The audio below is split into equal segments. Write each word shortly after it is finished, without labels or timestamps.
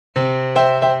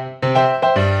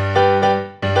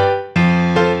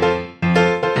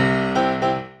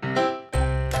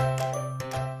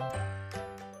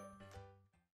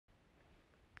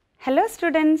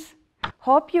students.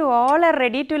 Hope you all are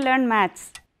ready to learn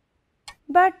maths.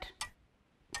 But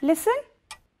listen,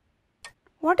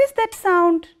 what is that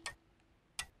sound?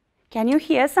 Can you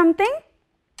hear something?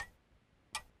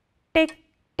 Tick,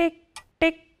 tick,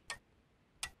 tick.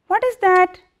 What is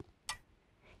that?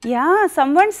 Yeah,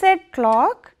 someone said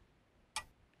clock.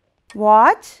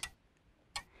 Watch.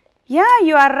 Yeah,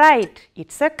 you are right.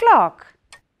 It's a clock.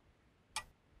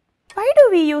 Why do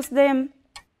we use them?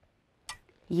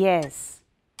 Yes,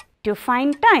 to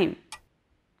find time.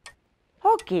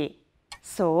 Okay,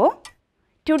 so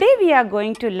today we are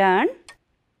going to learn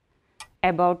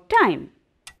about time.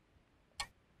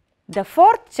 The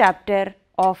fourth chapter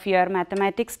of your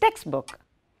mathematics textbook.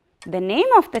 The name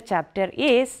of the chapter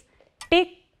is Tick,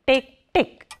 Tick,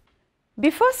 Tick.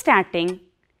 Before starting,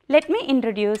 let me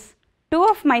introduce two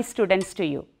of my students to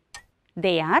you.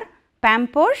 They are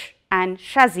Pamposh and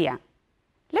Shazia.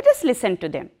 Let us listen to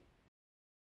them.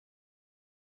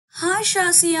 Hi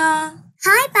Shazia.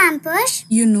 Hi Pamposh.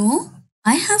 You know,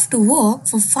 I have to walk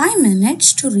for 5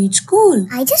 minutes to reach school.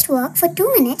 I just walk for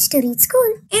 2 minutes to reach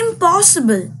school.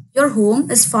 Impossible. Your home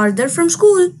is farther from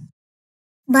school.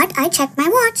 But I check my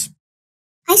watch.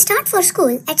 I start for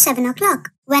school at 7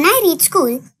 o'clock. When I reach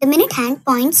school, the minute hand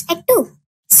points at 2.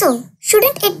 So,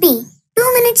 shouldn't it be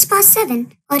 2 minutes past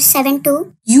 7 or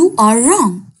 7:02? You are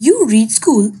wrong. You reach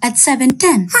school at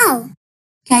 7:10. How?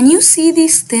 Can you see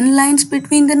these thin lines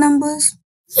between the numbers?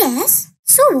 Yes.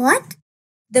 So what?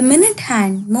 The minute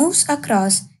hand moves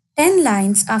across 10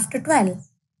 lines after 12.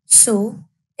 So,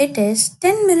 it is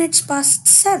 10 minutes past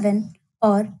 7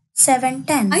 or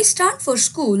 7:10. I start for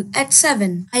school at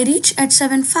 7. I reach at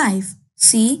 7:05.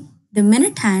 See, the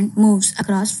minute hand moves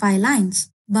across 5 lines.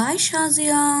 Bye,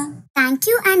 Shazia.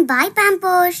 Thank you and bye,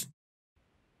 Pamposh.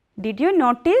 Did you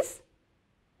notice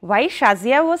why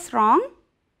Shazia was wrong?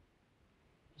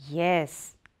 Yes,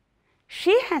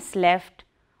 she has left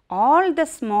all the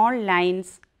small lines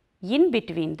in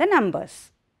between the numbers.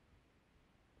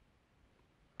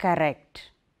 Correct.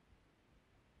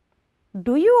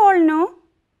 Do you all know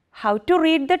how to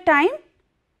read the time?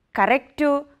 Correct to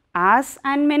hours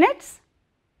and minutes?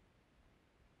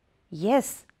 Yes,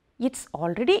 it's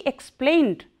already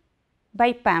explained by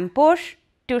Pamposh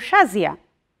to Shazia.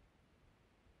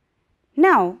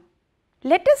 Now,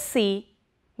 let us see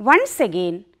once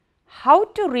again how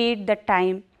to read the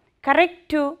time correct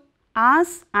to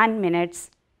hours and minutes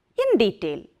in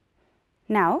detail.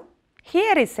 Now,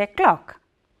 here is a clock.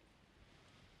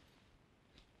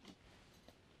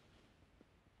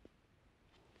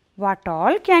 What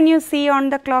all can you see on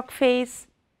the clock face?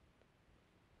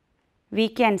 We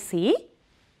can see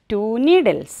 2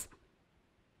 needles.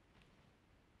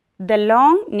 The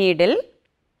long needle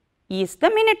is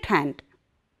the minute hand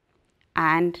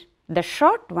and the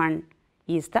short one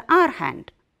is the hour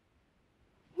hand.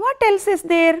 What else is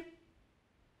there?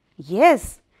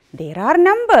 Yes, there are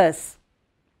numbers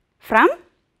from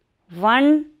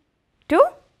 1 to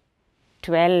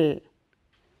 12.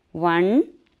 1,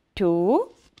 2,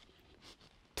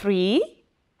 3,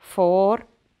 4,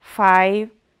 5,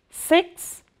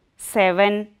 6,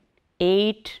 7,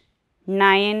 8,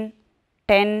 9,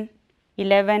 10,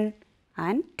 11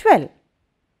 and 12.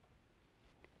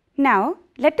 Now,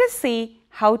 let us see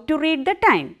how to read the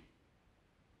time.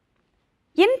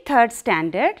 In 3rd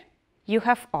standard, you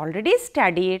have already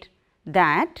studied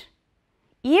that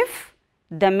if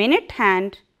the minute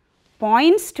hand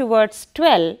points towards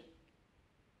 12,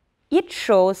 it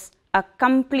shows a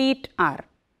complete hour.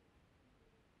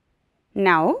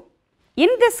 Now, in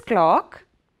this clock,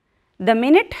 the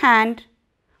minute hand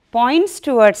points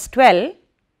towards 12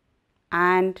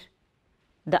 and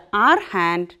the hour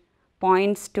hand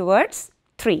points towards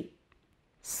 3.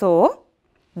 So,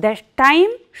 the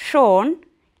time shown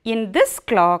in this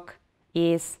clock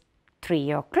is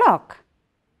 3 o'clock.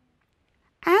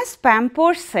 As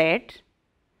Pamposh said,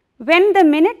 when the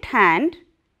minute hand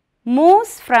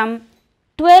moves from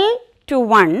 12 to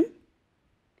 1,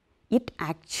 it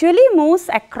actually moves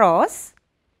across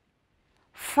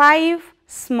 5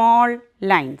 small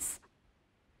lines.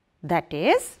 That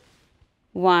is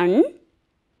 1,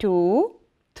 2,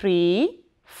 3,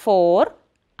 4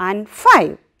 and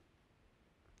 5.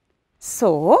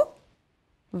 So,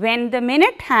 when the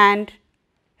minute hand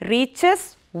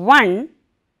reaches 1,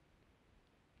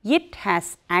 it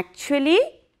has actually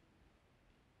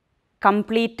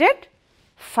completed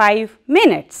 5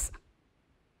 minutes.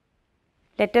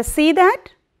 Let us see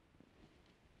that.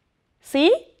 See,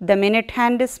 the minute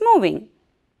hand is moving.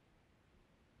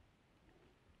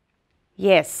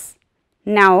 Yes,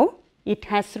 now it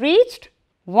has reached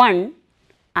 1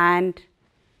 and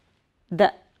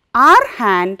the hour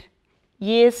hand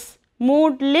is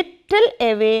moved little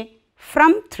away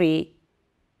from 3.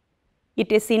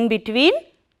 It is in between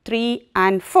 3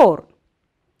 and 4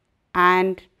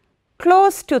 and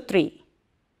close to 3.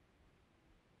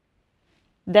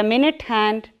 The minute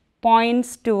hand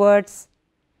points towards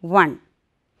 1.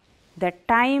 The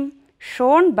time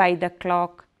shown by the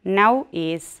clock now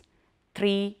is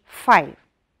 3:05.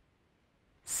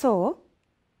 So,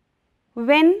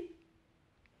 when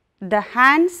the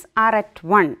hands are at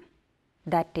 1,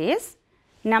 that is,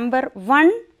 number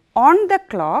 1 on the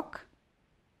clock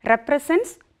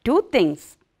represents two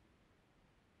things.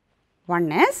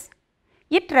 One is,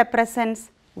 it represents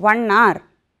 1 hour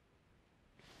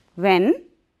when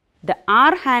the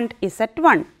hour hand is at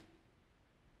 1.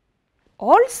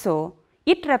 Also,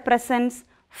 it represents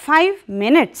 5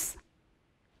 minutes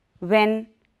when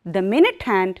the minute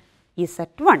hand is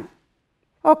at 1.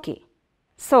 Okay.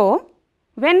 So,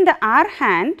 when the hour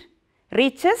hand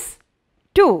reaches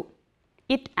 2,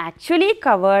 it actually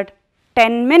covered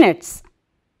 10 minutes.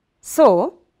 So,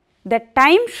 the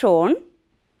time shown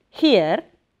here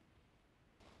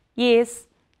is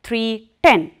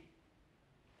 3:10.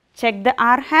 Check the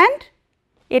hour hand,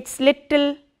 it is little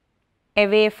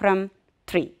away from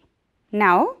 3.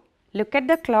 Now, look at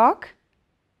the clock.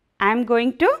 I am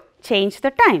going to change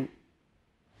the time.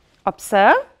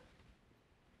 Observe.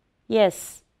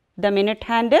 Yes, the minute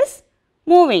hand is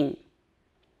moving.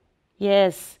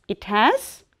 Yes, it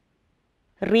has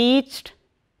reached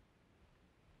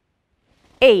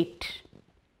 8.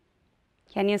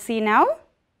 Can you see now?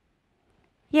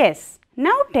 Yes.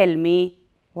 Now tell me,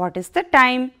 what is the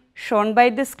time shown by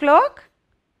this clock?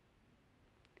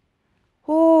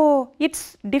 Oh, it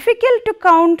is difficult to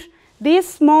count these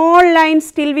small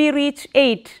lines till we reach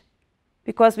 8,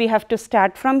 because we have to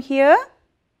start from here.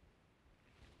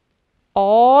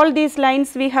 All these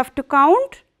lines we have to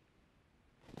count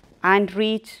and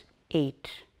reach 8.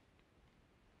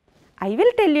 I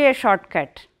will tell you a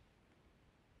shortcut.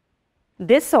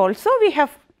 This also we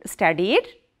have studied.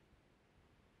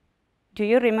 Do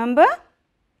you remember?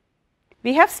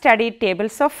 We have studied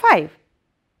tables of 5.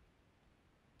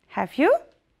 Have you?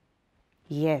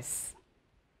 Yes.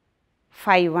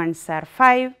 5 ones are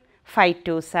 5, 5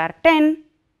 twos are 10.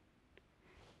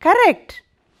 Correct.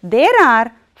 There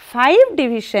are 5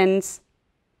 divisions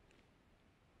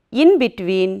in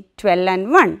between 12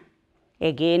 and 1.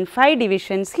 Again 5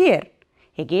 divisions here.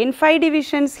 Again 5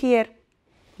 divisions here.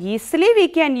 Easily we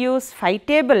can use 5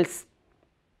 tables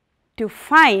to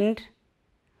find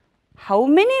how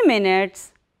many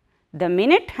minutes the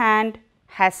minute hand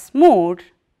has moved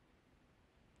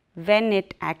when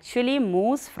it actually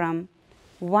moves from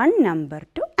one number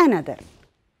to another.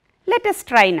 Let us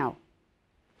try now.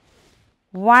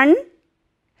 1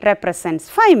 represents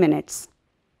 5 minutes.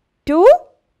 2,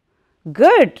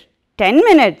 good, 10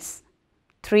 minutes.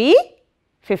 3,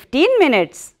 15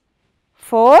 minutes.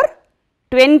 4,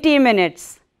 20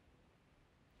 minutes.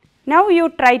 Now you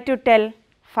try to tell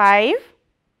 5,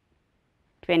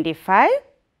 25,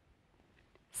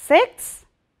 6,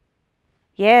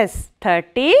 yes,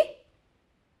 30,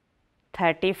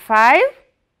 35,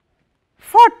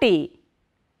 40.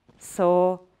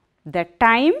 So, the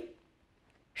time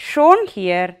shown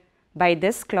here by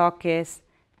this clock is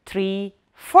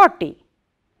 3:40.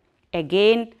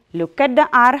 Again, look at the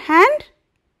hour hand.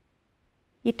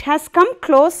 It has come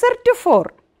closer to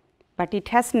 4, but it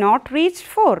has not reached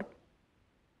 4.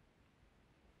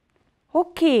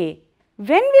 Okay,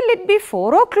 when will it be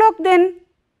 4 o'clock then?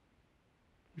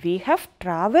 We have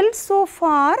travelled so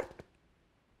far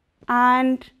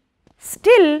and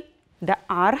still the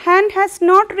hour hand has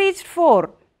not reached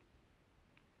 4.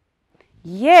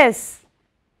 Yes,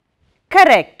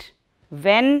 correct.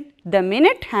 When the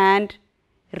minute hand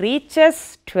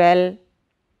reaches 12,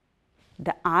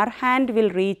 the hour hand will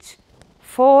reach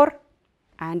 4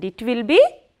 and it will be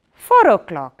 4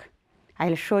 o'clock. I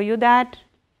will show you that.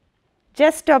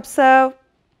 Just observe.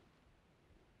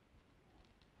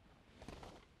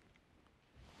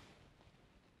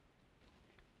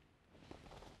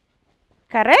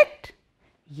 Correct?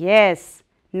 Yes.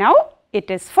 Now it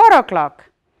is 4 o'clock.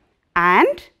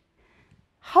 And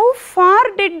how far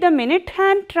did the minute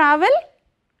hand travel?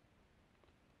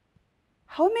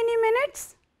 How many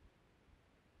minutes?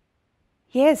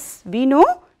 Yes, we know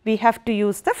we have to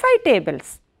use the 5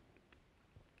 tables.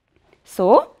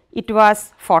 So, it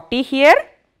was 40 here,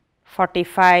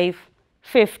 45,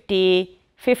 50,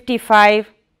 55,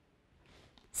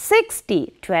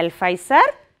 60, 12 5s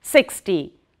are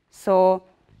 60. So,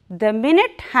 the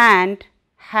minute hand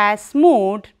has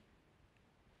moved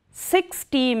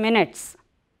 60 minutes.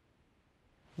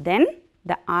 Then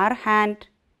the hour hand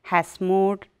has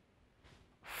moved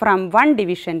from one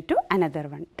division to another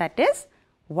one, that is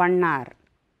 1 hour.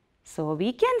 So,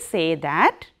 we can say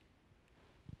that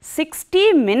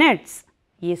 60 minutes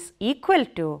is equal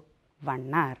to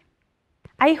 1 hour.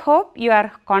 I hope you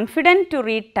are confident to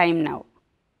read time now.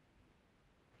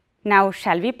 Now,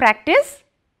 shall we practice?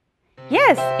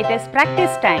 Yes, it is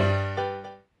practice time.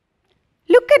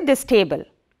 Look at this table.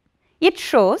 It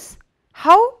shows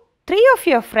how 3 of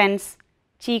your friends,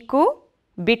 Chiku,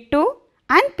 Bittu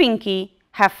and Pinky,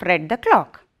 have read the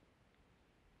clock.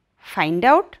 Find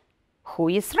out who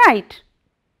is right.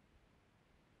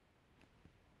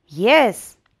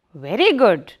 Yes, very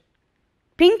good.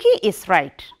 Pinky is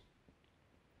right.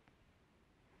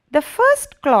 The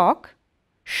first clock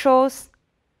shows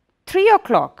 3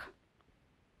 o'clock.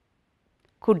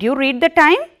 Could you read the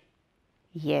time?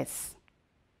 Yes.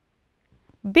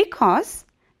 Because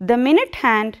the minute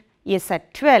hand is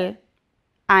at 12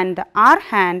 and the hour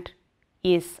hand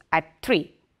is at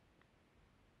 3.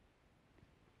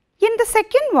 In the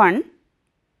second one,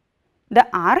 the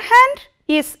hour hand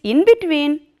is in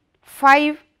between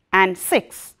 5 and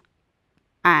 6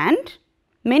 and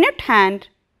minute hand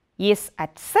is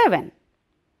at 7,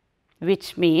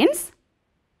 which means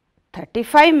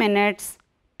 35 minutes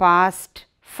past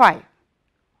 5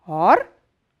 or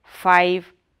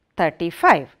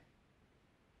 5:35.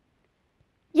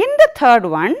 In the third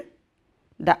one,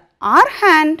 the hour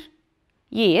hand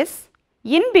is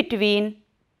in between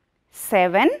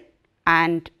 7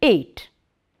 and 8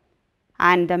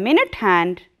 and the minute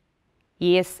hand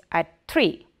is at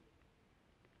 3,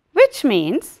 which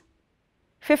means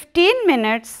 15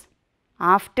 minutes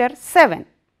after 7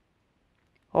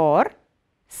 or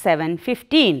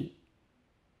 7:15.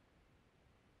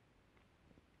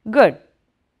 Good.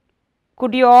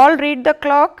 Could you all read the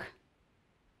clock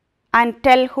and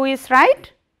tell who is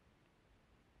right?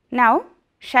 Now,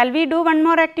 shall we do one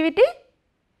more activity?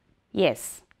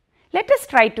 Yes. Let us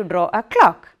try to draw a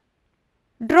clock.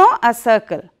 Draw a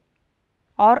circle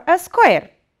or a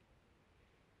square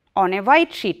on a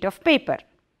white sheet of paper.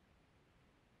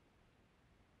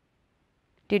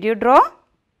 Did you draw?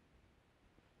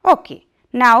 Okay.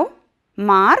 Now,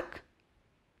 mark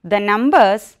the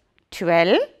numbers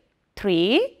 12,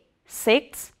 3,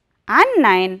 6 and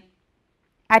 9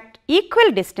 at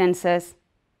equal distances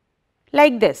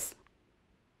like this.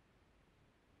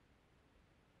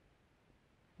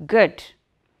 Good.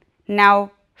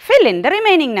 Now, fill in the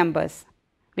remaining numbers.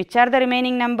 Which are the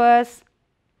remaining numbers?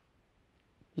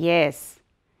 Yes,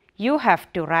 you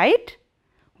have to write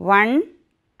 1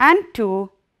 and 2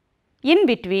 in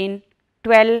between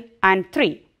 12 and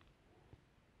 3.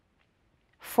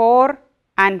 4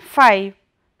 and 5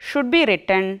 should be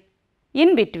written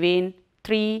in between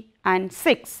 3 and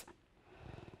 6.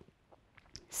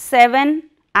 7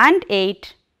 and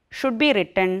 8 should be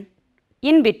written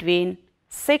in between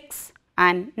 6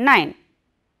 and 9.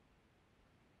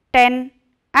 10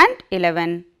 and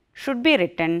 11 should be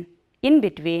written in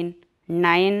between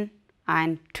 9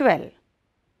 and 12.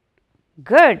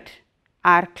 Good.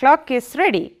 Our clock is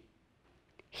ready.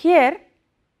 Here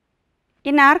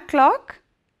in our clock,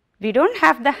 we don't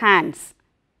have the hands.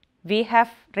 We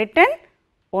have written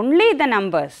only the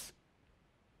numbers.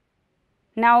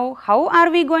 Now, how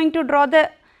are we going to draw the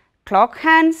clock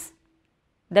hands,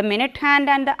 the minute hand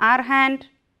and the hour hand?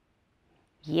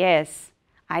 Yes,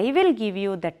 I will give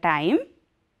you the time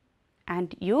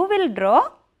and you will draw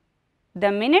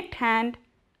the minute hand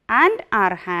and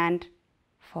hour hand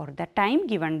for the time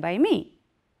given by me.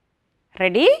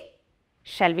 Ready?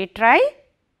 Shall we try?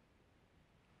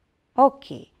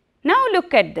 Okay. Now,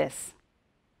 look at this.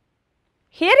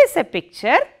 Here is a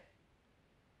picture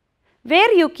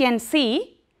where you can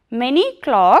see many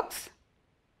clocks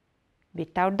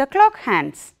without the clock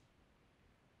hands.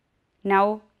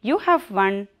 Now, you have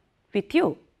one with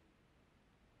you.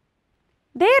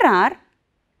 There are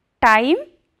time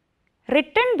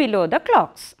written below the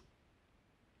clocks.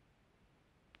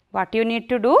 What you need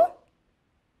to do?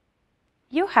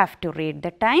 You have to read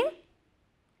the time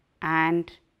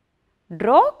and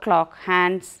draw clock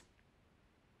hands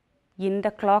in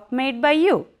the clock made by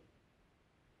you.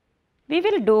 We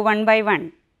will do one by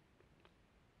one.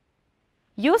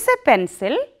 Use a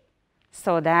pencil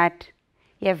so that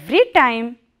every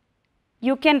time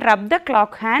you can rub the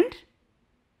clock hand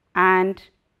and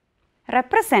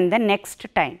represent the next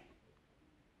time.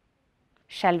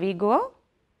 Shall we go?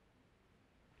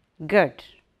 Good.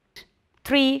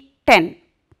 3:10.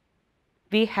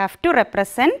 We have to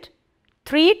represent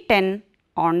 3:10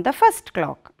 on the first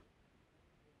clock.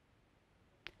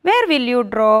 Where will you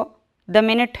draw the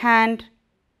minute hand?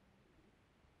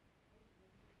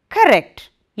 Correct.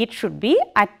 It should be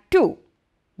at 2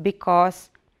 because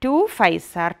 2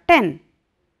 5s are 10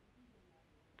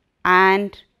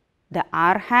 and the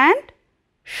hour hand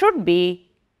should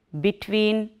be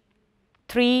between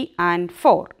 3 and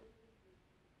 4.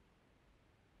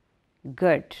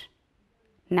 Good.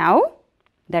 Now,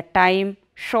 the time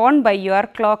shown by your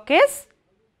clock is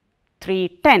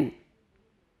 3:10.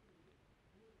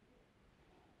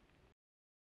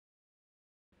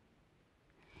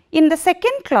 In the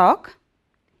second clock,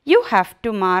 you have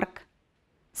to mark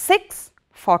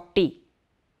 6:40.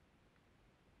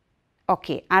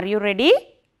 Okay, are you ready?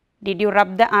 Did you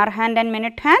rub the hour hand and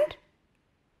minute hand?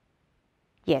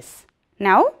 Yes.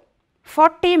 Now,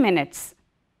 40 minutes.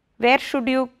 Where should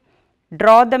you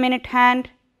draw the minute hand?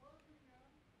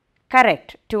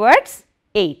 Correct, towards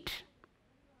 8.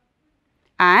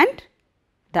 And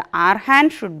the hour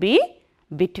hand should be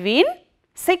between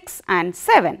 6 and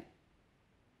 7.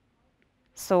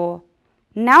 So,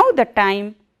 now the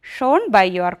time shown by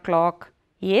your clock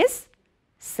is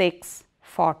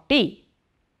 6:40.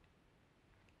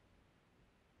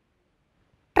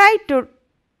 Try to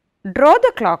draw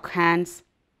the clock hands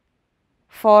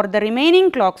for the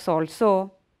remaining clocks also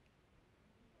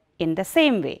in the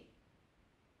same way.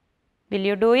 Will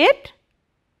you do it?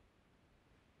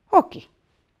 Okay.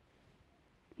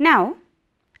 Now,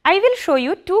 I will show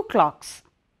you 2 clocks.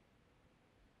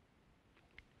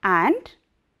 And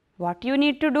what you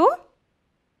need to do?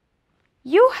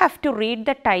 You have to read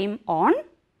the time on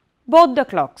both the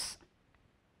clocks.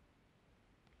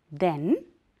 Then,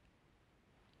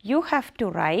 you have to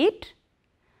write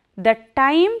the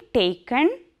time taken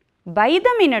by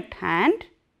the minute hand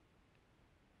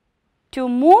to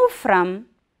move from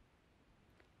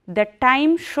the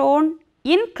time shown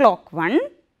in clock 1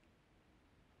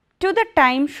 to the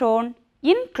time shown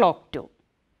in clock 2.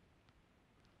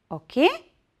 Okay?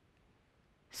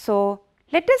 So,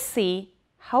 let us see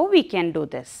how we can do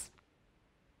this.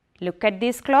 Look at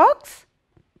these clocks.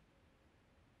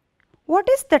 What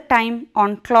is the time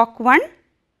on clock 1?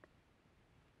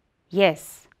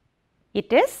 Yes,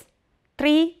 it is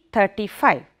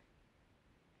 3:35.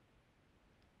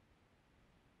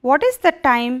 What is the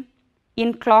time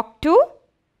in clock 2?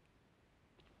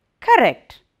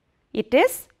 Correct, it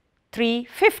is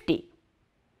 3:50.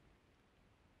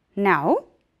 Now,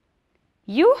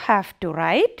 you have to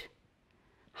write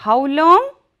how long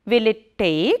will it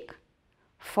take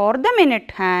for the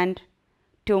minute hand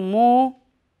to move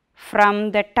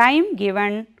from the time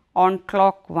given on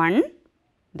clock 1,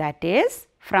 that is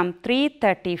from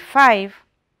 3:35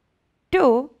 to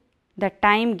the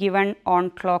time given on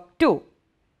clock 2,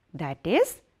 that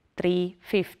is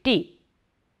 3:50.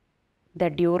 The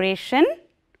duration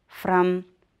from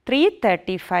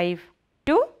 3:35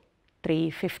 to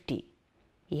 3:50.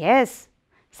 Yes,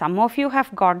 some of you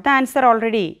have got the answer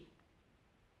already.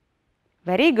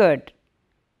 Very good.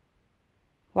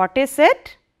 What is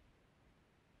it?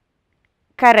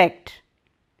 Correct.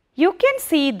 You can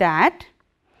see that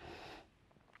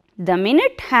the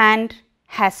minute hand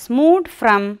has moved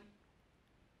from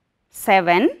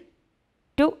 7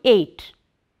 to 8,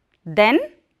 then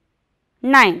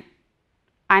 9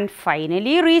 and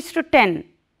finally reached to 10.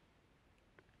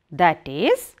 That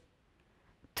is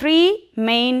 3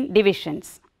 main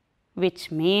divisions,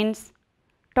 which means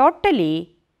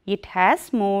totally it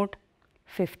has moved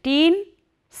 15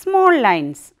 small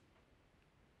lines,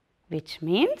 which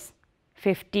means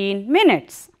 15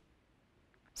 minutes.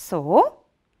 So,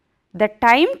 the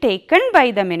time taken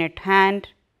by the minute hand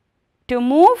to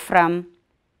move from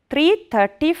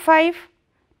 3:35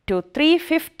 to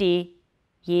 3:50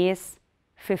 is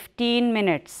 15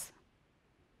 minutes.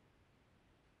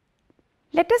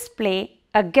 Let us play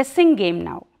a guessing game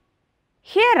now.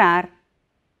 Here are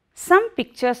some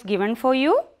pictures given for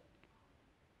you.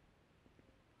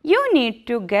 You need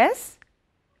to guess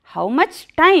how much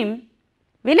time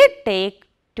will it take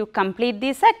to complete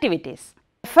these activities.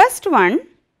 The first one,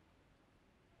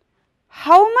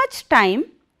 how much time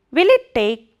will it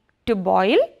take to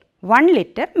boil 1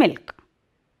 liter milk?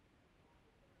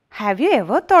 Have you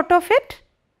ever thought of it?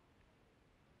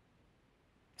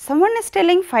 Someone is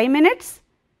telling 5 minutes,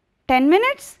 10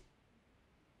 minutes?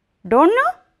 Don't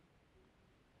know?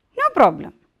 No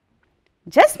problem.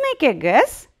 Just make a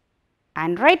guess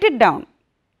and write it down.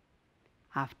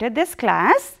 After this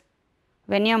class,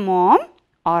 when your mom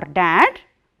or dad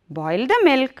boil the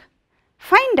milk,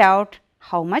 find out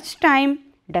how much time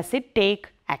does it take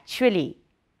actually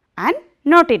and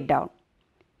note it down.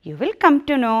 You will come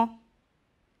to know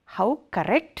how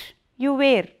correct you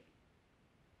were.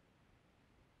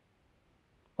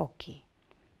 Okay.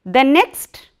 The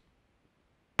next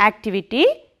activity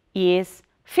is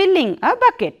filling a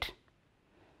bucket.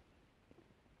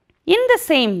 In the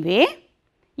same way,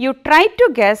 you try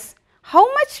to guess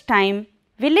how much time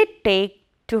will it take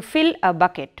to fill a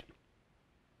bucket.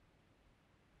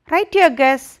 Write your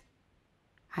guess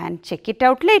and check it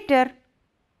out later.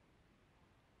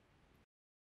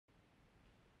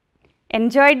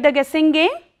 Enjoyed the guessing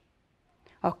game?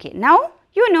 Okay, now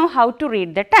you know how to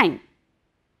read the time.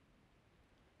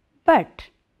 But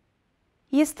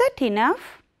is that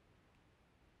enough?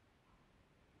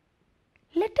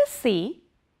 Let us see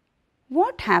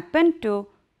what happened to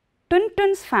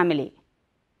Tuntun's family.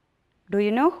 Do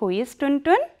you know who is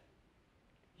Tuntun?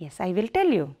 Yes, I will tell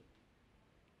you.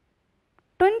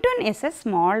 Tuntun is a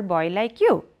small boy like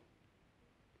you.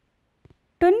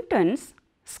 Tuntun's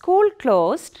school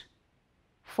closed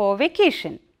for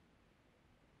vacation.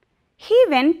 He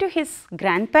went to his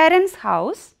grandparents'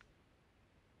 house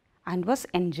and was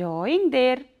enjoying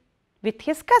there with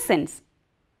his cousins.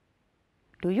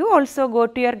 Do you also go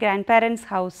to your grandparents'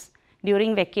 house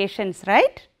during vacations,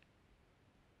 right?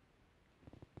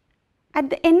 At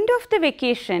the end of the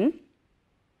vacation,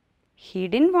 he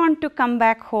didn't want to come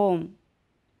back home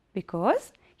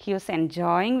because he was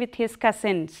enjoying with his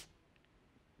cousins.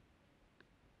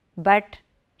 But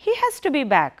he has to be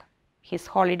back. His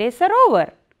holidays are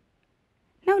over.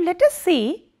 Now let us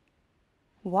see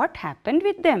what happened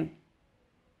with them.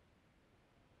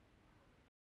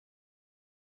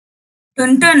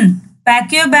 Tuntun,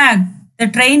 pack your bag. The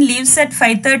train leaves at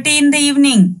 5:30 in the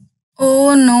evening.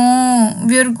 Oh no,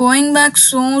 we're going back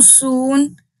so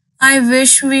soon. I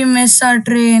wish we miss our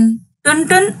train.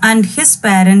 Tuntun and his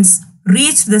parents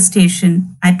reached the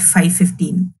station at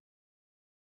 5:15.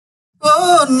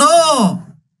 Oh no!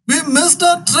 We missed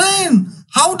our train!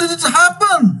 How did it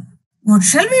happen? What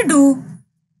shall we do?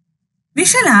 We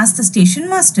shall ask the station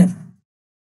master.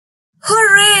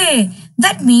 Hooray!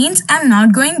 That means I'm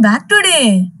not going back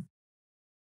today.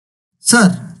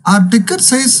 Sir, our ticket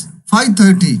says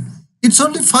 5:30. It's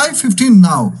only 5:15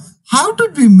 now. How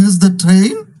did we miss the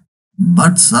train?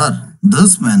 But sir,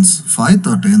 this means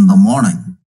 5:30 in the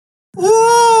morning.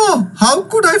 Oh, how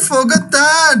could I forget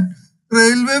that?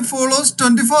 Railway follows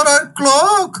 24-hour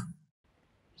clock.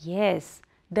 Yes,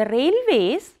 the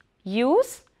railways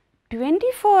use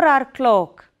 24-hour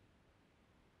clock.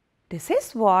 This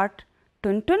is what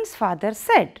Tuntun's father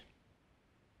said.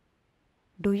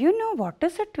 Do you know what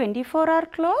is a 24-hour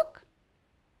clock?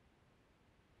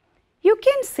 You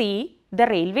can see the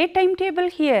railway timetable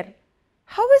here.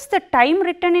 How is the time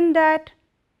written in that?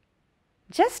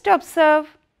 Just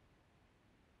observe.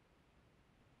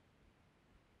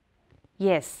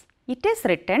 Yes, it is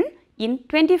written in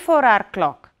 24-hour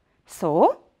clock.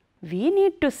 So, we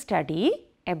need to study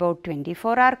about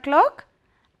 24-hour clock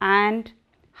and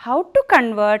how to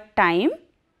convert time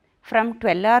from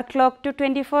 12-hour clock to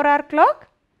 24-hour clock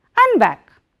and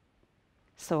back.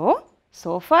 So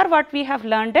far what we have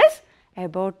learned is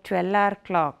about 12-hour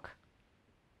clock.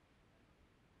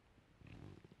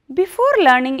 Before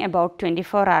learning about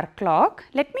 24-hour clock,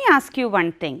 let me ask you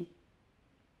one thing.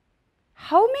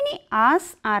 How many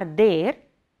hours are there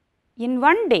in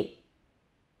one day?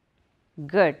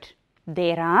 Good.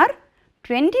 There are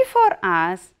 24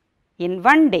 hours in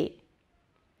one day.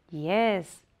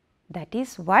 Yes, that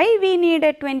is why we need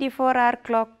a 24-hour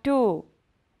clock too.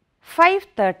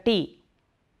 5:30.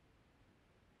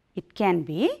 It can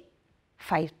be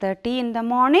 5:30 in the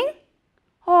morning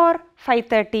or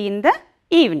 5:30 in the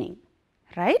evening,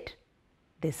 right?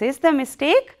 This is the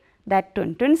mistake that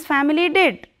Tuntun's family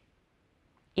did.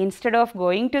 Instead of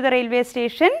going to the railway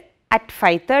station at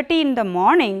 5:30 in the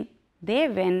morning, they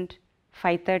went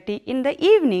 5:30 in the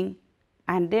evening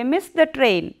and they missed the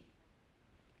train.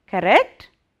 Correct?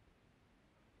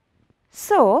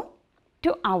 So,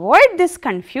 to avoid this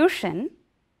confusion,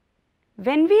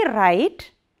 when we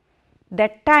write the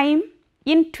time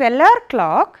in 12-hour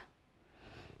clock,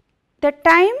 the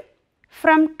time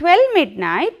from 12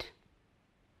 midnight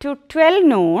to 12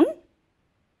 noon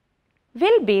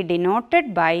will be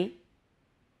denoted by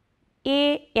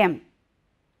AM.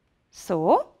 So,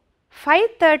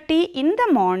 5:30 in the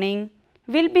morning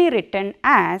will be written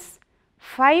as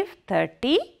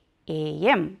 5:30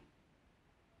 AM.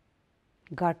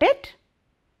 Got it?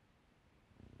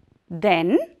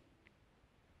 Then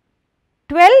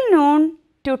 12 noon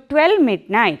to 12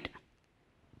 midnight,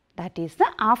 that is the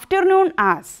afternoon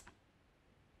hours,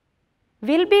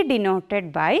 will be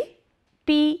denoted by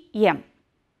PM.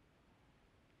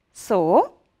 So,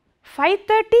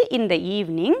 5:30 in the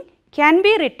evening can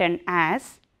be written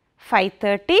as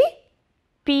 5:30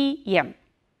 PM.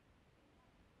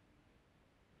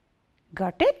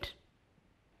 Got it?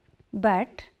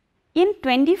 But in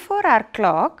 24-hour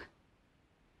clock,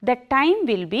 the time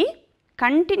will be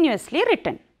continuously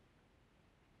written.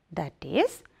 That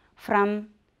is, from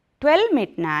 12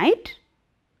 midnight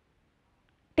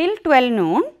till 12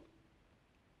 noon,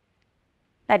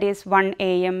 that is 1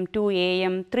 am, 2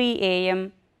 am, 3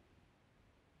 am,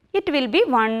 it will be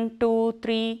 1, 2,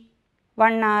 3,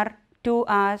 1 hour, 2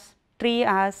 hours, 3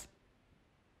 hours,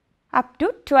 up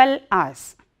to 12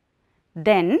 hours.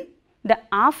 Then the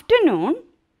afternoon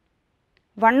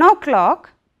 1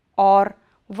 o'clock or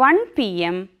 1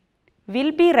 pm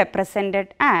will be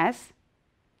represented as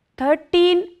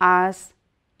 13 hours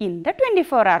in the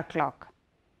 24-hour clock.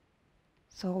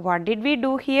 So, what did we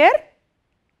do here?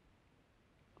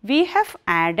 We have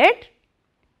added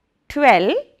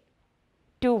 12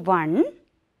 to 1,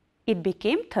 it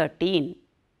became 13.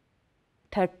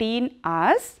 13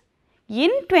 hours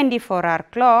in 24-hour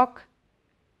clock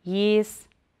is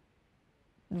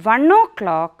 1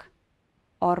 o'clock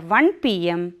or 1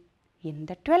 pm in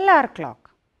the 12-hour clock.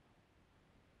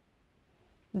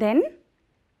 Then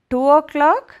 2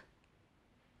 o'clock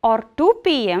or 2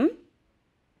 pm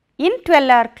in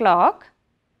 12-hour clock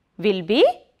will be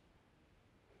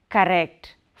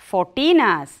correct 14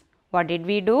 hours. What did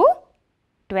we do?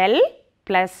 12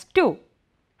 plus 2,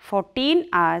 14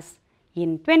 hours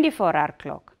in 24-hour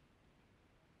clock.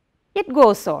 It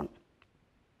goes on.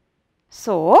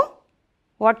 So,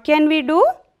 what can we do?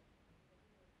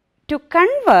 To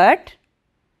convert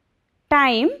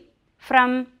time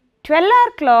from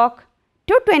 12-hour clock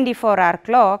to 24-hour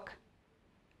clock,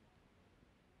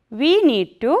 we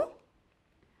need to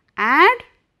add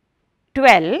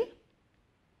 12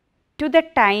 to the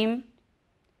time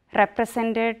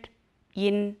represented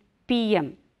in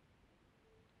PM,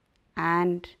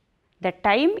 and the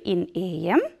time in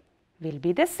AM will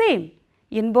be the same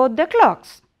in both the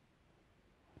clocks.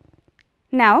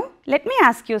 Now, let me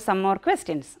ask you some more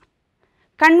questions.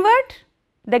 Convert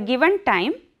the given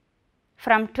time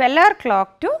from 12-hour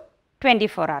clock to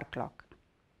 24-hour clock.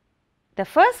 The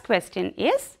first question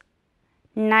is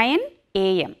 9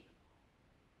 am.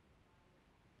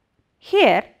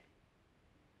 Here,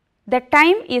 the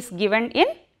time is given in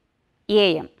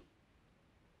AM,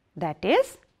 that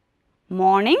is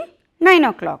morning 9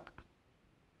 o'clock.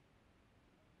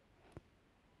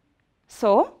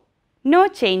 So, no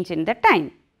change in the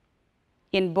time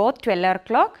in both 12-hour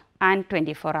clock and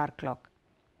 24-hour clock.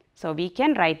 So, we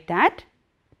can write that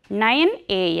 9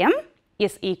 am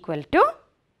is equal to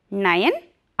 9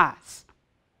 hours.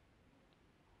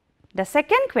 The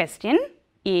second question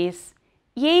is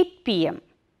 8 pm.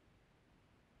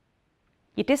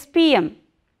 It is PM.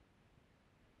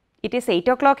 It is 8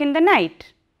 o'clock in the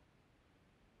night.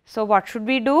 So, what should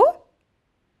we do?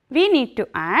 We need to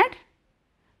add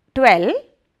 12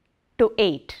 to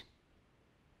 8.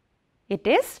 It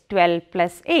is 12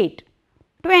 plus 8,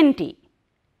 20.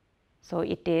 So,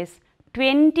 it is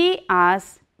 20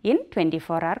 hours in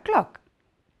 24-hour clock.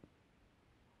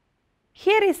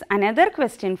 Here is another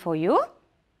question for you.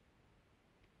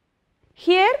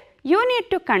 Here you need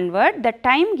to convert the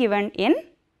time given in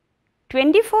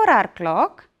 24-hour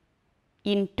clock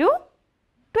into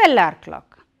 12-hour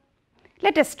clock.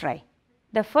 Let us try.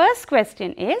 The first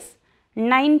question is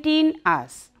 19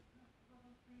 hours.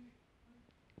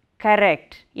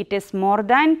 Correct. It is more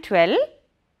than 12.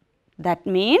 That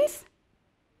means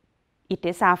it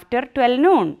is after 12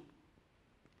 noon.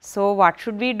 So, what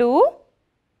should we do?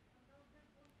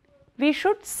 We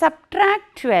should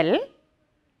subtract 12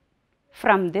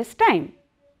 from this time.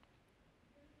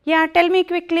 Yeah, tell me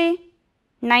quickly.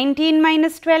 19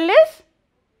 minus 12 is?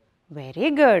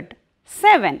 Very good.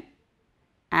 7.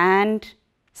 And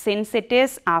since it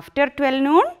is after 12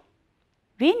 noon,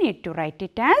 we need to write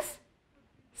it as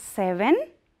 7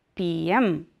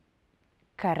 PM.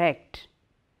 Correct.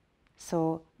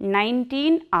 So,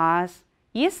 19 hours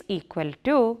is equal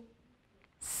to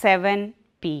 7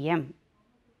 PM.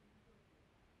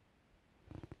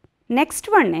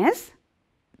 Next one is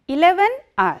 11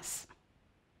 hours.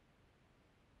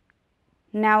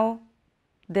 Now,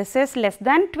 this is less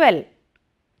than 12.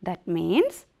 That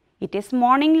means it is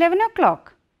morning 11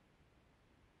 o'clock.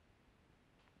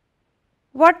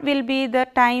 What will be the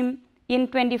time in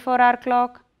 24-hour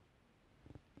clock?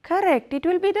 Correct, it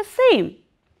will be the same.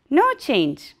 No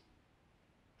change.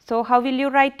 So, how will you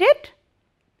write it?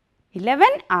 11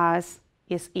 hours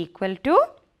is equal to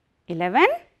 11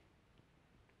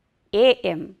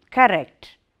 AM.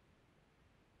 Correct.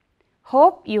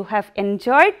 Hope you have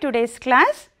enjoyed today's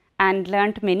class and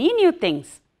learnt many new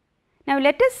things. Now,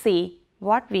 let us see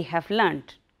what we have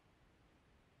learnt.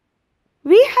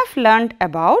 We have learnt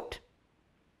about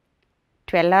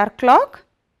 12-hour clock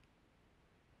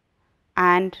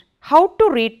and how to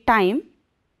read time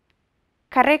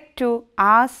correct to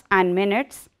hours and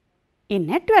minutes in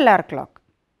a 12-hour clock.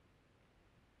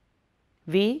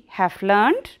 We have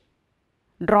learned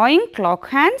drawing clock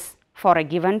hands for a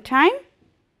given time.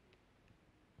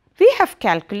 We have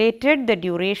calculated the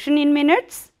duration in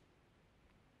minutes.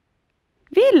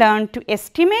 We learned to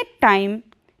estimate time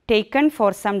taken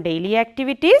for some daily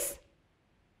activities.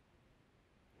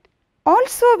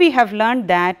 Also, we have learned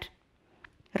that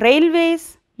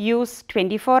railways use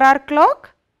 24-hour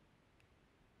clock.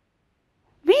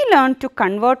 We learned to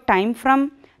convert time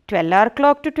from 12-hour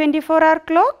clock to 24-hour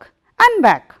clock and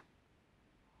back.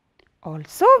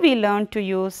 Also, we learned to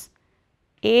use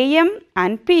AM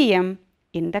and PM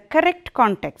in the correct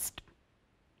context.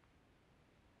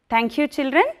 Thank you,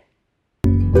 children.